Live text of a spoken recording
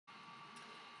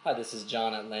Hi, this is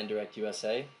John at Land Direct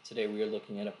USA. Today we are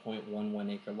looking at a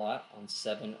 0.11 acre lot on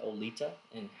 7 Olita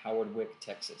in Howardwick,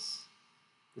 Texas.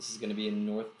 This is going to be in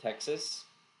North Texas,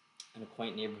 in a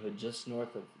quaint neighborhood just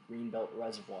north of Greenbelt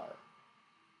Reservoir.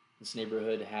 This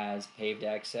neighborhood has paved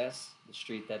access. The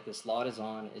street that this lot is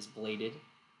on is bladed,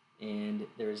 and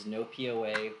there is no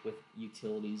POA with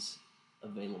utilities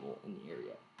available in the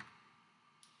area.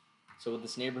 So with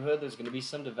this neighborhood, there's going to be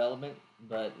some development,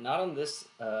 but not on this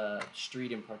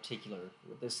street in particular.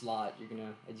 With this lot, you're going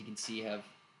to, as you can see, have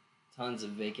tons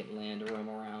of vacant land to roam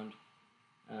around.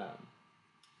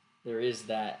 There is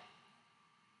that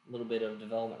little bit of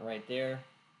development right there.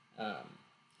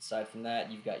 Aside from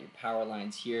that, you've got your power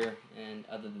lines here, and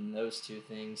other than those two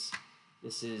things,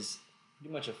 this is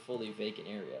pretty much a fully vacant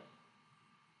area.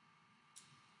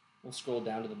 We'll scroll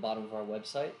down to the bottom of our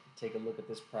website, take a look at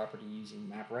this property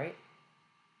using MapRight.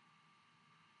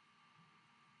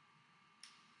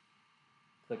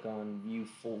 Click on View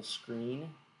Full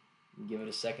Screen and give it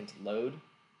a second to load.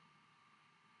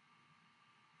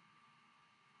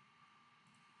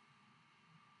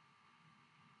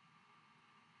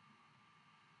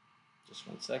 Just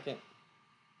one second.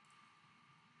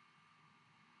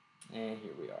 And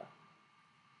here we are.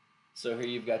 So here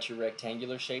you've got your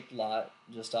rectangular shaped lot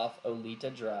just off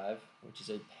Olita Drive, which is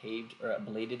a paved or a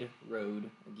bladed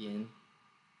road again.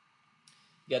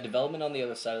 You got development on the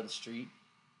other side of the street.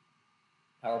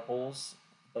 Power poles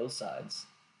both sides.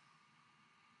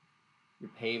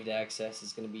 Your paved access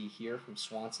is going to be here from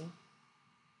Swanson.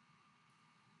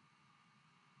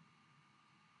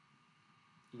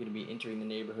 You're going to be entering the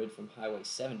neighborhood from Highway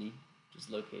 70, which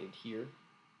is located here.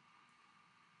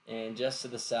 And just to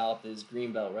the south is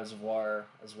Greenbelt Reservoir,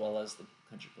 as well as the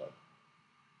Country Club.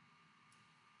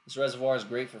 This reservoir is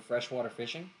great for freshwater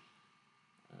fishing.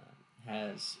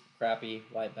 Has crappie,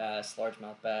 white bass,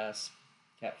 largemouth bass,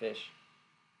 catfish.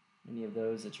 Any of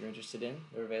those that you're interested in,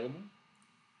 they're available.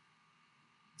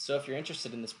 So if you're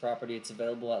interested in this property, it's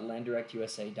available at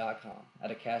landdirectusa.com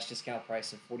at a cash discount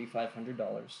price of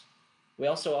 $4,500. We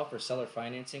also offer seller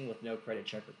financing with no credit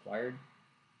check required.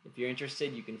 If you're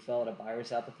interested, you can fill out a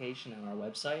buyer's application on our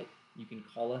website. You can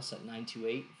call us at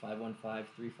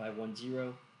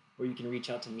 928-515-3510, or you can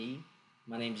reach out to me.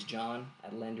 My name's John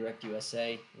at Land Direct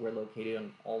USA. We're located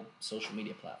on all social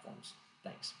media platforms.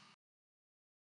 Thanks.